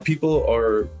People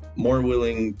are more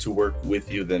willing to work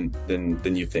with you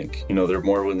than you think. You know, they're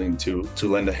more willing to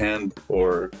lend a hand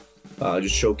or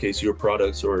just showcase your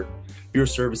products or your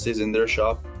services in their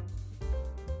shop.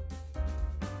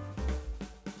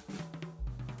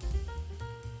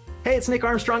 Hey, it's Nick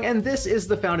Armstrong, and this is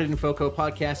the Founded in FoCo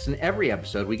podcast. In every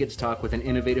episode, we get to talk with an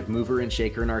innovative mover and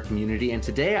shaker in our community. And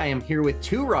today I am here with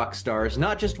two rock stars,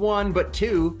 not just one, but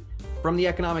two, from the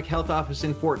Economic Health Office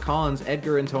in Fort Collins,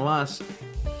 Edgar and Tomas.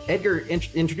 Edgar,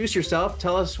 introduce yourself.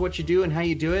 Tell us what you do and how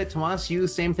you do it. Tomas, you,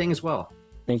 same thing as well.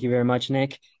 Thank you very much,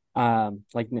 Nick.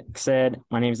 Like Nick said,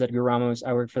 my name is Edgar Ramos.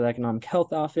 I work for the Economic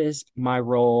Health Office. My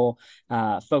role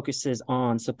focuses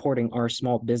on supporting our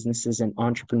small businesses and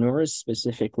entrepreneurs,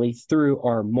 specifically through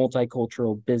our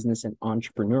Multicultural Business and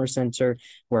Entrepreneur Center,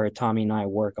 where Tommy and I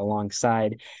work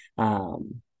alongside.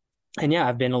 And yeah,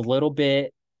 I've been a little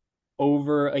bit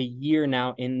over a year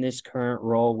now in this current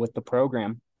role with the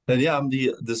program. And yeah, I'm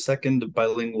the second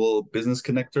bilingual business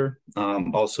connector,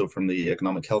 also from the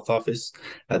Economic Health Office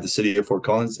at the city of Fort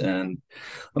Collins, and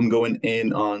I'm going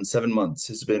in on 7 months.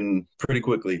 It's been pretty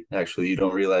quickly, actually. You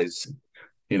don't realize,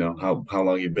 how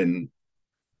long you've been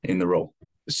in the role.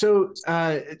 So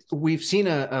we've seen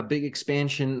a big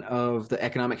expansion of the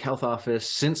Economic Health Office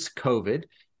since COVID.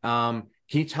 Can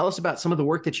you tell us about some of the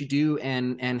work that you do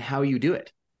and how you do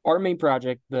it? Our main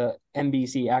project, the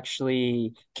MBC,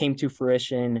 actually came to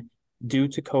fruition due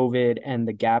to COVID and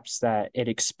the gaps that it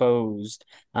exposed,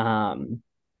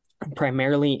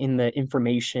 primarily in the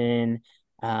information,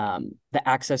 the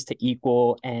access to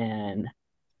equal and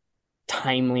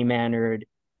timely mannered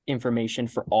information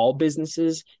for all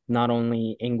businesses, not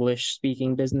only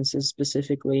English-speaking businesses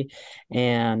specifically.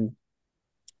 And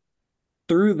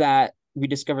through that, we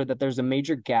discovered that there's a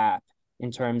major gap in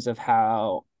terms of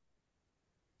how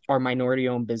our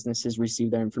minority-owned businesses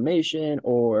receive their information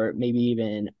or maybe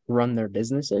even run their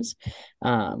businesses.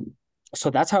 So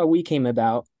that's how we came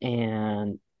about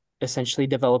and essentially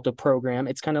developed a program.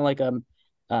 It's kind of like a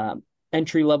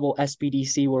entry-level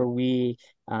SBDC where we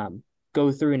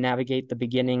go through and navigate the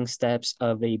beginning steps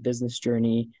of a business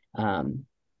journey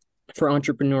for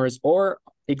entrepreneurs or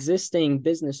existing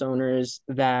business owners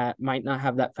that might not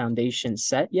have that foundation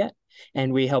set yet.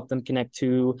 And we help them connect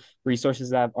to resources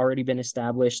that have already been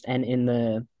established and in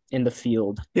the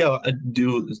field. Yeah, I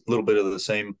do a little bit of the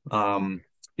same.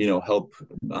 Help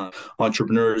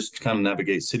entrepreneurs kind of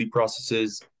navigate city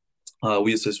processes.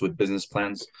 We assist with business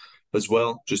plans as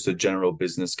well, just a general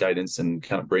business guidance and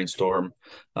kind of brainstorm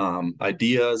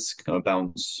ideas, kind of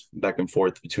bounce back and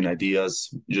forth between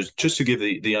ideas, just to give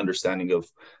the understanding of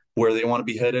where they want to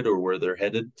be headed or where they're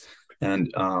headed. And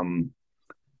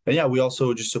yeah, we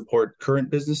also just support current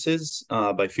businesses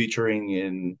by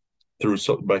featuring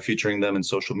them in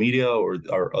social media or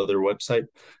our other website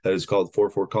that is called For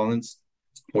Fort Collins,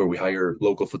 where we hire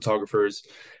local photographers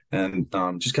and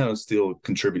just kind of still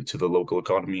contribute to the local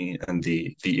economy and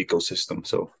the ecosystem.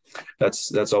 So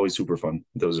that's always super fun,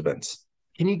 those events.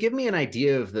 Can you give me an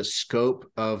idea of the scope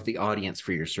of the audience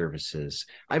for your services?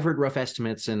 I've heard rough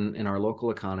estimates in our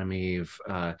local economy of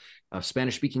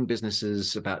Spanish-speaking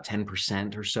businesses, about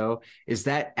 10% or so. Is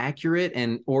that accurate,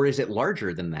 or is it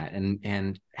larger than that?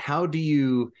 And how do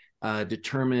you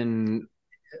determine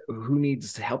who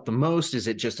needs help the most? Is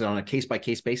it just on a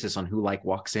case-by-case basis on who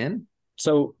walks in?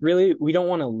 So really, we don't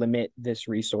want to limit this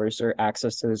resource or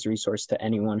access to this resource to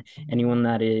anyone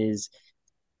that is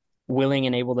willing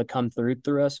and able to come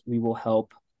through us. We will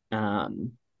help to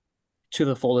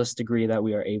the fullest degree that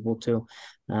we are able to.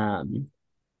 But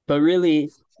really,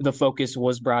 the focus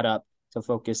was brought up to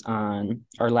focus on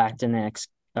our Latinx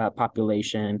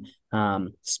population,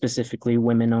 specifically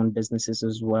women-owned businesses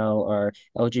as well, our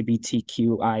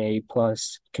LGBTQIA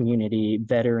plus community,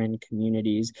 veteran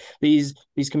communities. These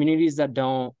communities that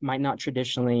might not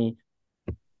traditionally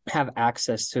have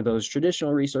access to those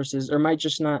traditional resources or might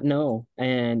just not know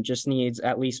and just needs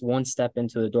at least one step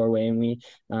into the doorway. And we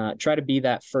try to be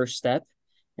that first step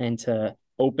and to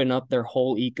open up their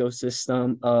whole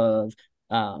ecosystem of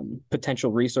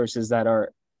potential resources that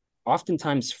are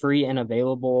oftentimes free and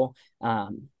available,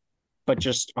 but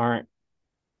just aren't,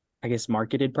 I guess,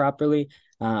 marketed properly.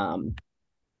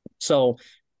 So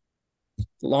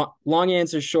long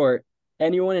answer short,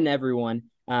 anyone and everyone.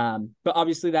 But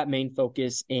obviously that main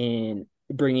focus in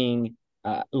bringing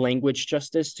language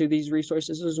justice to these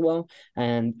resources as well.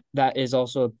 And that is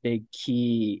also a big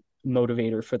key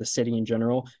motivator for the city in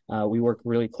general. We work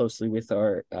really closely with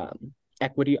our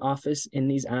equity office in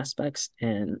these aspects,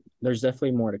 and there's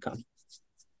definitely more to come.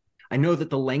 I know that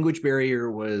the language barrier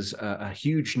was a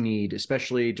huge need,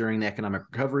 especially during the economic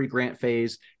recovery grant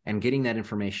phase and getting that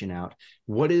information out.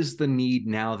 What is the need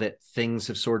now that things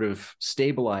have sort of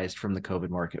stabilized from the COVID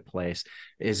marketplace?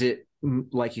 Is it,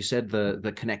 like you said,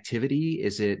 the connectivity?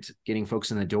 Is it getting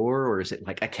folks in the door, or is it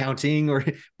like accounting or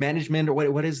management, or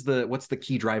what's the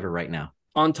key driver right now?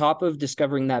 On top of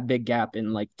discovering that big gap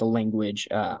in like the language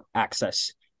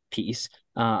access piece,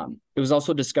 it was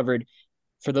also discovered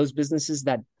for those businesses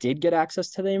that did get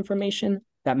access to the information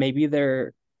that maybe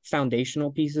their foundational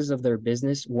pieces of their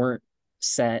business weren't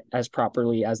set as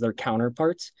properly as their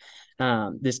counterparts.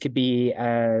 This could be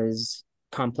as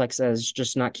complex as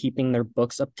just not keeping their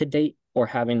books up to date or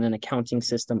having an accounting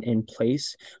system in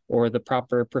place or the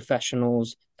proper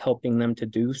professionals helping them to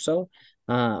do so.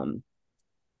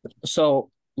 So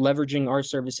leveraging our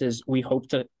services, we hope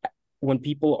to, when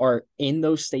people are in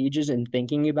those stages and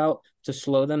thinking about, to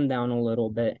slow them down a little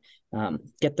bit,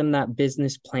 get them that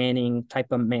business planning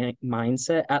type of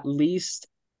mindset, at least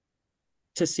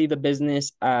to see the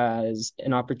business as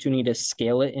an opportunity to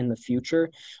scale it in the future,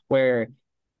 where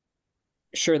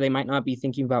sure, they might not be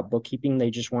thinking about bookkeeping. They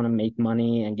just want to make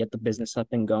money and get the business up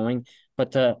and going,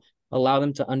 but to allow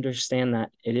them to understand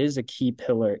that it is a key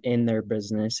pillar in their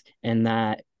business, and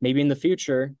that maybe in the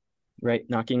future, right,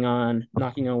 knocking on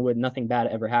wood, nothing bad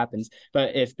ever happens.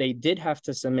 But if they did have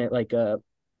to submit like a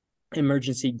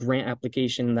emergency grant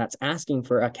application that's asking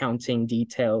for accounting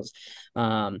details,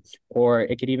 or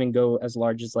it could even go as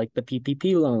large as like the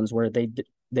PPP loans, where they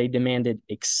demanded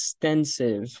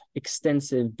extensive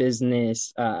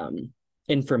business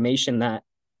information that,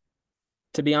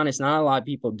 to be honest, not a lot of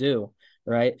people do,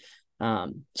 right?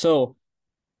 So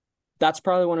that's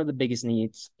probably one of the biggest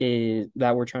needs is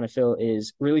that we're trying to fill,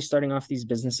 is really starting off these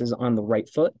businesses on the right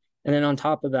foot. And then on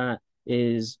top of that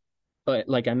is,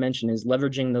 like I mentioned, is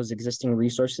leveraging those existing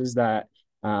resources that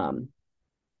are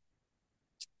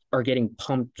getting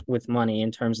pumped with money, in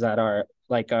terms that are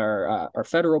like our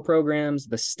federal programs,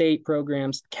 the state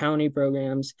programs, county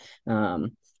programs,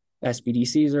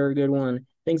 SBDCs are a good one,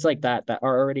 things like that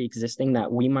are already existing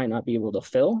that we might not be able to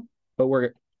fill, but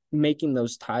we're making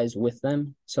those ties with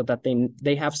them so that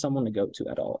they have someone to go to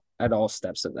at all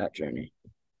steps of that journey.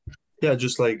 Yeah,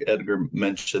 just like Edgar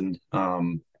mentioned,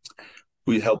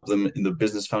 we help them in the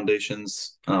business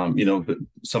foundations.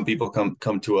 Some people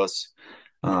come to us.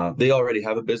 They already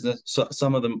have a business. So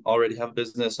some of them already have a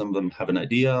business. Some of them have an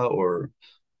idea or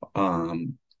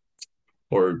kind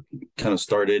of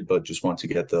started, but just want to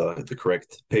get the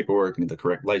correct paperwork and the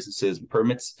correct licenses and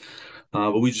permits.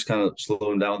 But we just kind of slow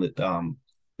them down. That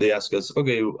they ask us,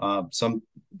 okay,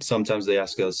 sometimes they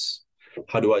ask us,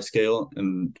 how do I scale?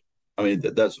 And I mean,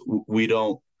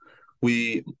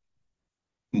 we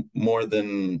more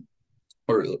than,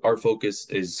 or our focus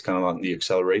is kind of on the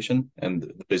acceleration and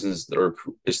the business that are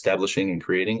establishing and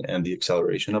creating, and the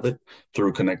acceleration of it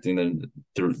through connecting them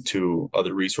to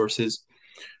other resources.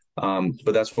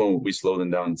 But that's when we slow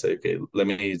them down and say, okay, let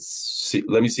me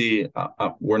see.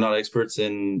 We're not experts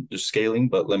in just scaling,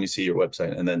 but let me see your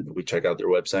website. And then we check out their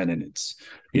website, and it's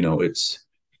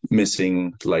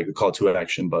missing like a call to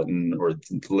action button or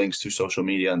links to social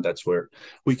media. And that's where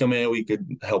we come in. We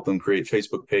could help them create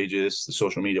Facebook pages, the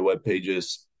social media web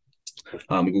pages,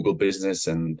 Google Business,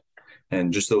 and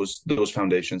just those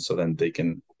foundations, so then they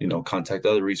can contact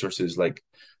other resources, like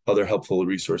other helpful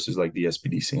resources like the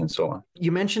SBDC and so on.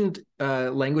 You mentioned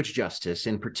language justice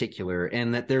in particular,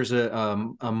 and that there's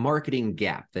a marketing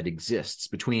gap that exists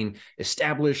between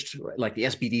established, like the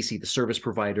SBDC, the service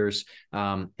providers,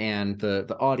 and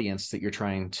the audience that you're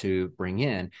trying to bring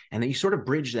in, and that you sort of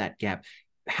bridge that gap.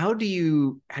 How do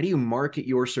you market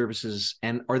your services,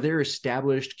 and are there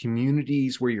established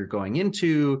communities where you're going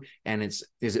into, and is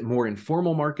it more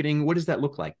informal marketing? What does that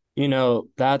look like?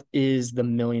 That is the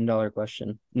 $1 million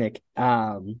question, Nick.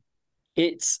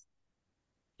 It's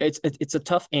a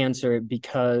tough answer,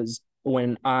 because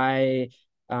when I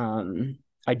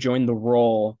joined the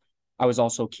role, I was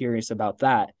also curious about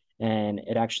that, and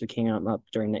it actually came up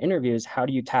during the interviews. How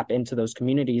do you tap into those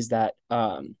communities that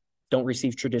don't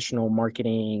receive traditional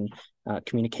marketing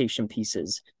communication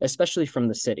pieces, especially from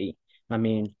the city? I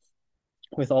mean,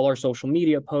 with all our social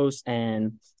media posts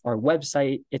and our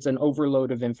website, it's an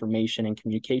overload of information and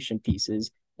communication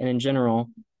pieces. And in general,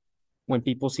 when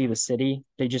people see the city,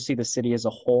 they just see the city as a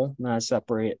whole, not as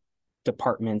separate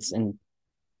departments and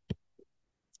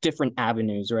different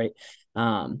avenues, right?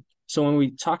 So when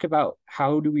we talk about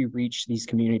how do we reach these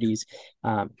communities,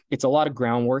 it's a lot of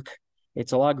groundwork.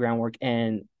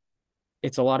 And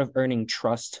it's a lot of earning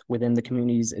trust within the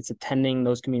communities. It's attending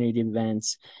those community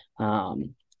events.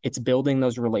 It's building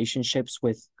those relationships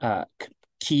with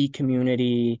key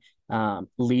community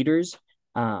leaders.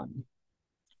 One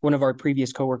of our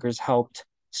previous coworkers helped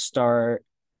start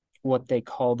what they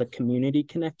call the community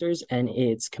connectors, and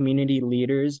it's community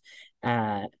leaders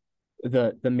at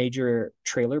the major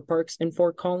trailer parks in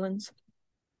Fort Collins.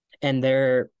 And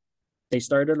they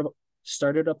started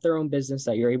up their own business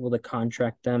that you're able to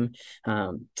contract them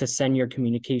to send your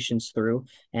communications through.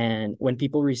 And when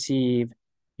people receive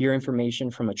your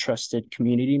information from a trusted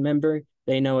community member,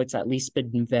 they know it's at least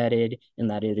been vetted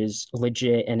and that it is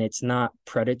legit and it's not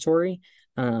predatory.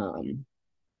 And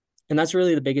that's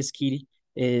really the biggest key,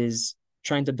 is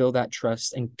trying to build that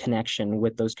trust and connection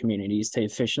with those communities to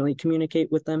efficiently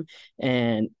communicate with them.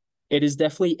 And it is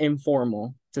definitely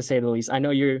informal, to say the least. I know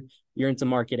you're into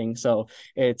marketing, so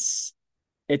it's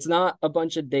not a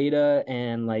bunch of data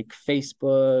and like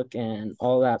Facebook and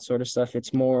all that sort of stuff.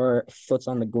 It's more foots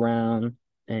on the ground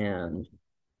and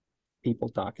people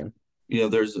talking.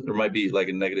 There might be like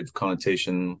a negative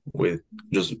connotation with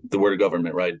just the word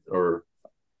government, right? Or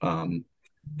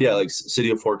like city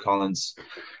of Fort Collins,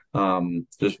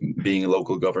 just being a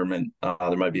local government,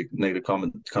 there might be a negative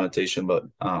connotation, but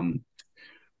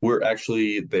we're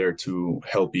actually there to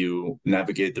help you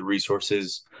navigate the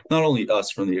resources, not only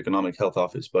us from the Economic Health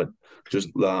Office, but just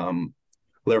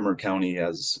Larimer County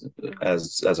as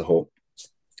a whole.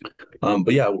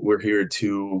 But yeah, we're here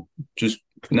to just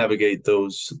navigate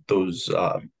those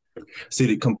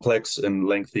city complex and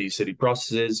lengthy city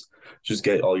processes. Just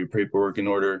get all your paperwork in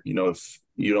order. If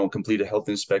you don't complete a health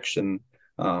inspection,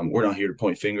 we're not here to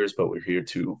point fingers, but we're here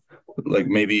to, like,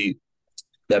 maybe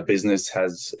that business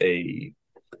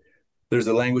there's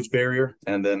a language barrier,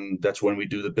 and then that's when we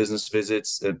do the business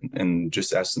visits and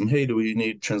just ask them, hey, do we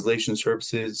need translation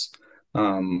services?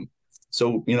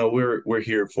 So we're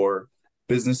here for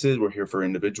businesses, we're here for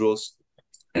individuals,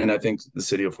 and I think the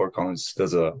city of Fort Collins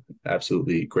does a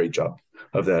absolutely great job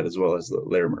of that, as well as the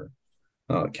Larimer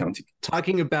County.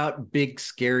 Talking about big,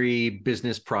 scary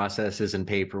business processes and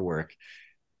paperwork,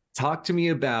 talk to me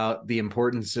about the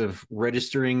importance of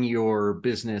registering your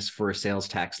business for a sales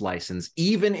tax license,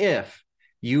 even if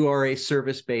you are a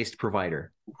service-based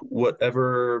provider.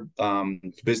 Whatever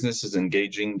business is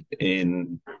engaging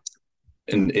in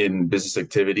business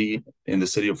activity in the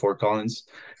city of Fort Collins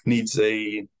needs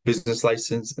a business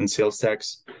license and sales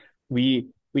tax. We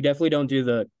definitely don't do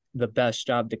the best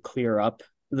job to clear up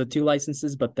the two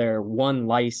licenses, but they're one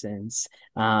license,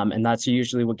 and that's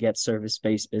usually what gets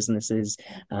service-based businesses.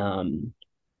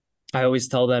 I always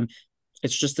tell them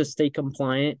it's just to stay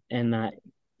compliant and that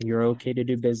you're okay to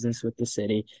do business with the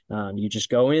city. You just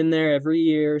go in there every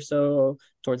year, so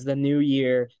towards the new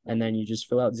year, and then you just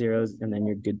fill out zeros, and then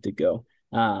you're good to go.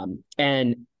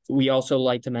 And we also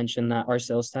like to mention that our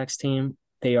sales tax team,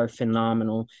 they are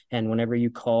phenomenal, and whenever you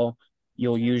call,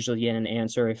 you'll usually get an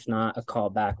answer, if not a call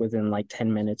back, within like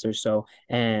 10 minutes or so.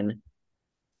 And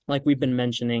like we've been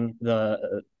mentioning,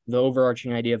 the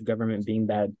overarching idea of government being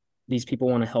bad, these people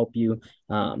want to help you.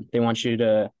 They want you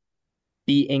to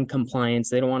be in compliance.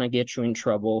 They don't want to get you in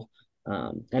trouble.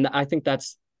 And I think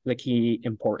that's the key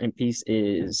important piece,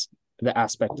 is the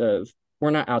aspect of,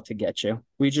 we're not out to get you.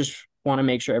 We just want to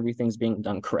make sure everything's being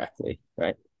done correctly,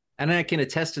 right? And I can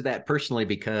attest to that personally,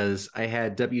 because I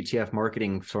had WTF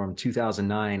marketing from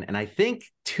 2009. And I think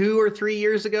 2 or 3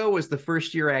 years ago was the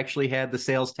first year I actually had the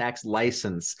sales tax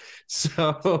license.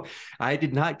 So I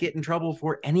did not get in trouble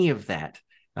for any of that.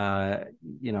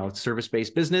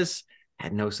 Service-based business,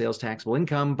 had no sales taxable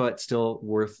income, but still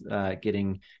worth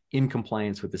getting in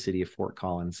compliance with the city of Fort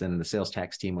Collins. And the sales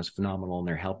tax team was phenomenal in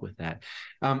their help with that.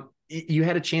 You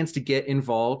had a chance to get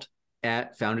involved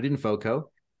at Founded in FoCo.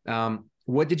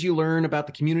 What did you learn about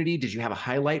the community? Did you have a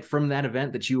highlight from that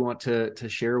event that you want to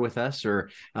share with us, or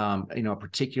a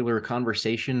particular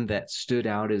conversation that stood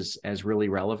out as really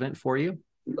relevant for you?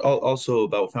 Also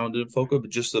about Founded in FoCo, but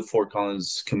just the Fort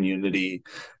Collins community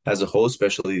as a whole,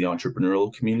 especially the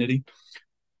entrepreneurial community.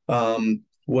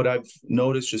 What I've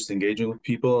noticed, just engaging with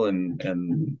people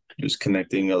and just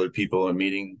connecting other people and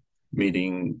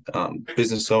meeting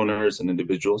business owners and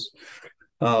individuals,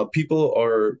 people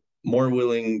are more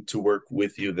willing to work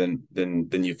with you than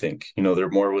you think. They're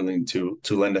more willing to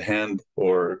lend a hand,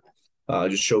 or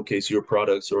just showcase your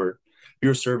products or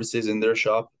your services in their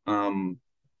shop.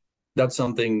 That's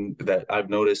something that I've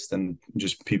noticed, and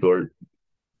just people are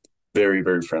very,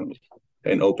 very friendly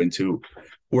and open to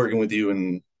working with you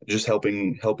and just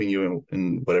helping you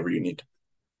in whatever you need.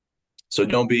 So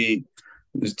don't be,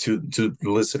 to the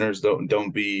listeners,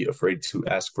 don't be afraid to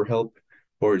ask for help,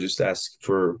 or just ask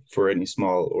for any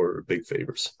small or big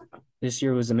favors. This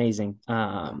year was amazing.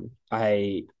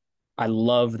 I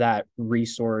love that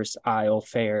resource aisle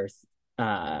fair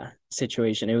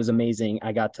situation. It was amazing.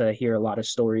 I got to hear a lot of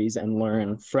stories and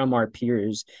learn from our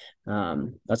peers.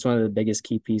 That's one of the biggest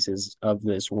key pieces of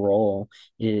this role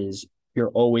is you're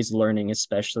always learning,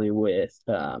 especially with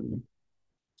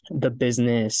the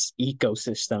business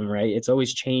ecosystem, right? It's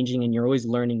always changing and you're always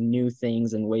learning new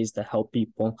things and ways to help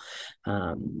people.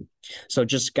 So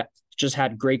just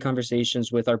had great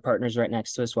conversations with our partners right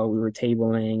next to us while we were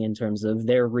tabling in terms of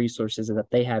their resources that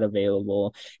they had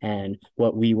available and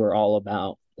what we were all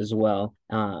about as well.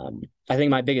 I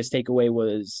think my biggest takeaway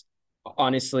was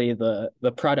honestly the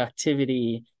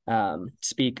productivity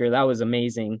speaker. That was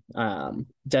amazing.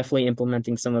 Definitely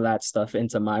implementing some of that stuff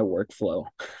into my workflow.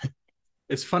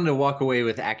 It's fun to walk away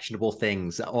with actionable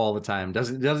things all the time.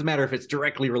 Doesn't matter if it's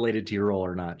directly related to your role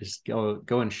or not. Just go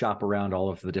and shop around all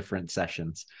of the different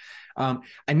sessions. I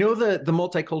know the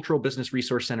Multicultural Business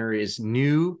Resource Center is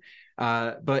new,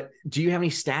 but do you have any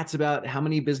stats about how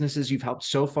many businesses you've helped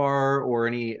so far, or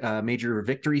any major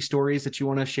victory stories that you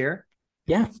want to share?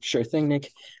 Yeah, sure thing, Nick.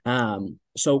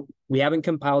 So we haven't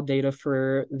compiled data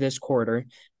for this quarter,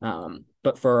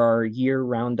 but for our year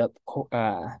roundup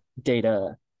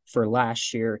data for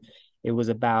last year, it was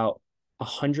about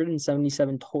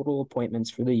 177 total appointments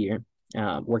for the year,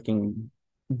 working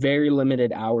very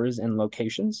limited hours and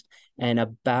locations, and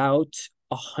about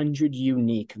 100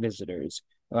 unique visitors,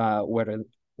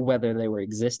 whether they were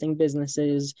existing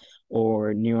businesses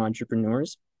or new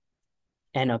entrepreneurs,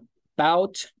 and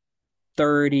about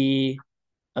 30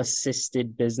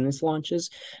 assisted business launches.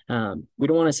 We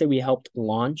don't want to say we helped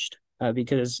launched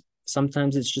because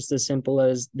sometimes it's just as simple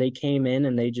as they came in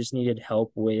and they just needed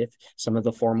help with some of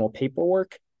the formal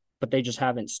paperwork, but they just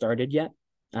haven't started yet.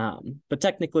 But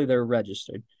technically they're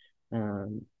registered.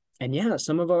 And yeah,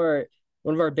 one of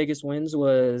our biggest wins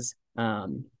was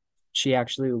she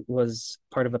actually was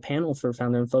part of a panel for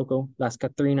Founder and FoCo, Las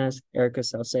Catrinas, Erica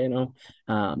Salcedo.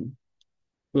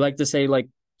 We like to say like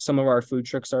some of our food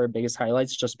trucks are our biggest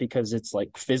highlights just because it's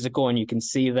like physical and you can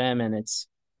see them and it's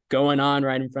going on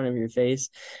right in front of your face.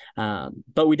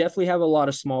 But we definitely have a lot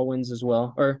of small wins as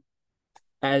well, or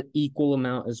at equal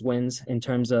amount as wins in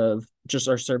terms of just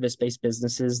our service-based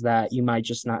businesses that you might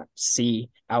just not see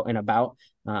out and about,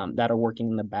 that are working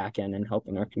in the back end and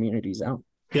helping our communities out.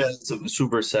 Yeah, it's a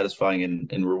super satisfying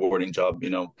and rewarding job,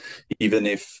 even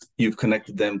if you've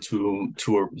connected them to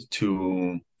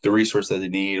the resource that they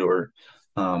need, or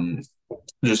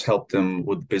just help them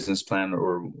with business plan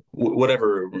or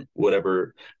whatever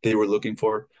they were looking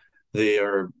for. They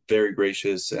are very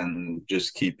gracious and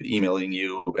just keep emailing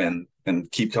you and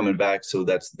keep coming back. So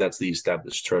that's the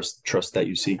established trust that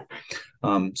you see.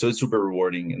 So it's super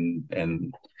rewarding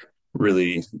and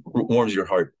really warms your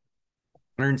heart.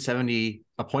 170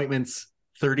 appointments,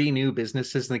 30 new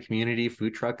businesses in the community,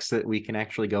 food trucks that we can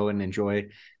actually go and enjoy.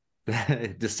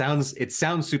 It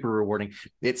sounds super rewarding.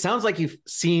 It sounds like you've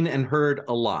seen and heard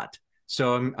a lot.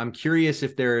 So I'm curious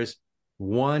if there's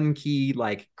one key,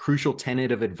 like, crucial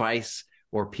tenet of advice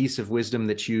or piece of wisdom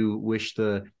that you wish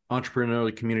the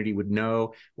entrepreneurial community would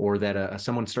know, or that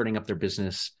someone starting up their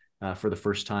business for the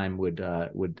first time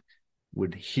would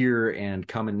hear and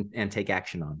come and take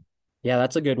action on. Yeah,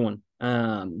 that's a good one.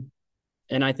 And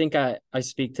I think I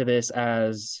speak to this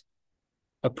as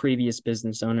a previous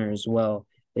business owner as well,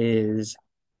 is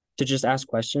to just ask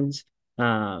questions.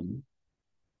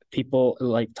 People,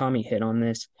 like Tommy hit on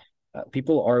this,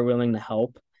 people are willing to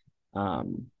help.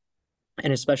 And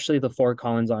especially the Fort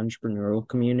Collins entrepreneurial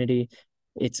community,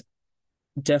 it's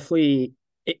definitely,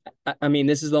 I mean,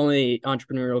 this is the only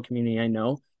entrepreneurial community I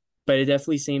know, but it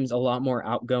definitely seems a lot more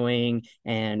outgoing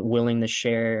and willing to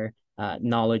share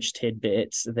knowledge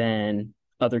tidbits than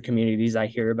other communities I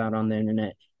hear about on the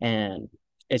internet. And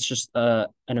it's just an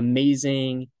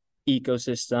amazing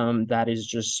ecosystem that is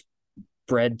just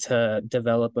bred to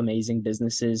develop amazing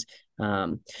businesses.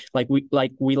 Like we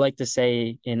like to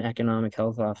say in economic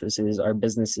health offices, our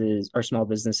small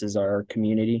businesses are our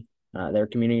community. They're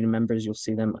community members. You'll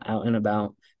see them out and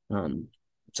about.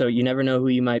 So you never know who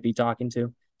you might be talking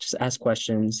to. Just ask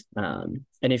questions. And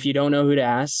if you don't know who to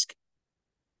ask,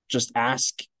 just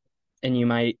ask, and you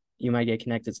might get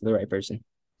connected to the right person.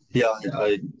 Yeah,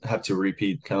 I have to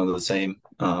repeat kind of the same.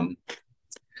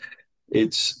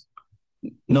 It's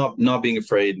not being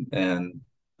afraid, and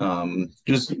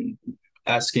just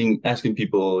asking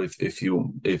people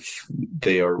if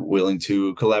they are willing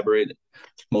to collaborate.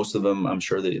 Most of them, I'm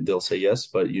sure they'll say yes,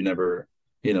 but you never,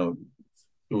 the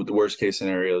worst case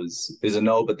scenario is a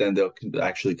no, but then they'll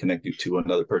actually connect you to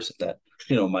another person that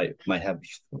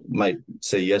might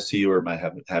say yes to you, or might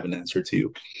have an answer to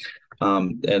you.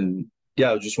 And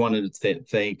yeah, I just wanted to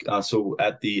thank. So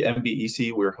at the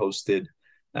MBEC, we're hosted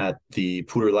at the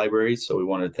Poudre Library. So we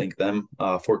want to thank them,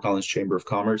 Fort Collins Chamber of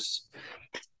Commerce,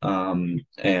 and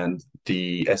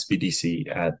the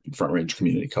SBDC at Front Range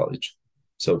Community College.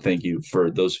 So thank you for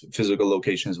those physical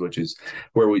locations, which is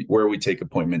where we take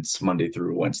appointments Monday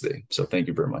through Wednesday. So thank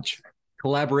you very much.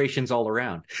 Collaborations all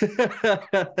around.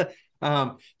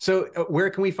 So where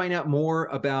can we find out more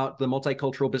about the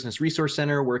Multicultural Business Resource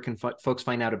Center? Where can folks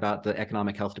find out about the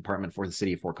Economic Health Department for the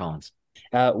city of Fort Collins?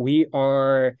 We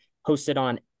are hosted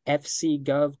on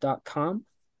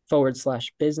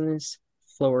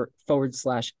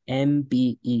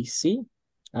fcgov.com/business/MBEC.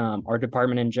 Our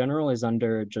department in general is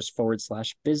under just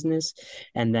 /business.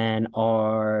 And then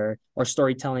our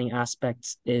storytelling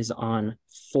aspect is on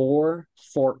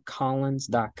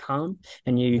fortcollins.com.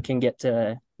 And you can get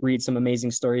to read some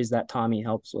amazing stories that Tommy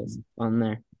helps with on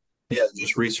there. Yeah,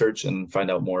 just research and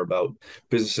find out more about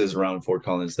businesses around Fort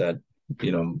Collins that,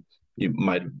 you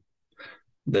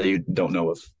don't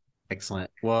know of. Excellent.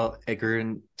 Well, Edgar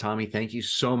and Tommy, thank you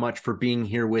so much for being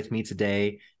here with me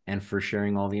today and for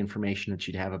sharing all the information that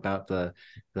you'd have about the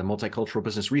Multicultural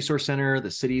Business Resource Center,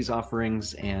 the city's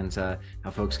offerings, and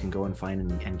how folks can go and find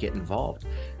and get involved.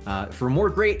 For more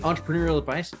great entrepreneurial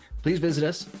advice, please visit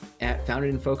us at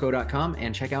foundedinfoco.com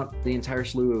and check out the entire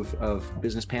slew of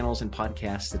business panels and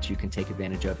podcasts that you can take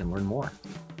advantage of and learn more.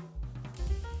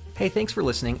 Hey, thanks for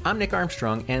listening. I'm Nick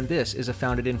Armstrong, and this is a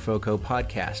Founded in FoCo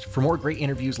podcast. For more great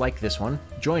interviews like this one,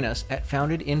 join us at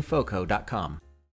foundedinfoco.com.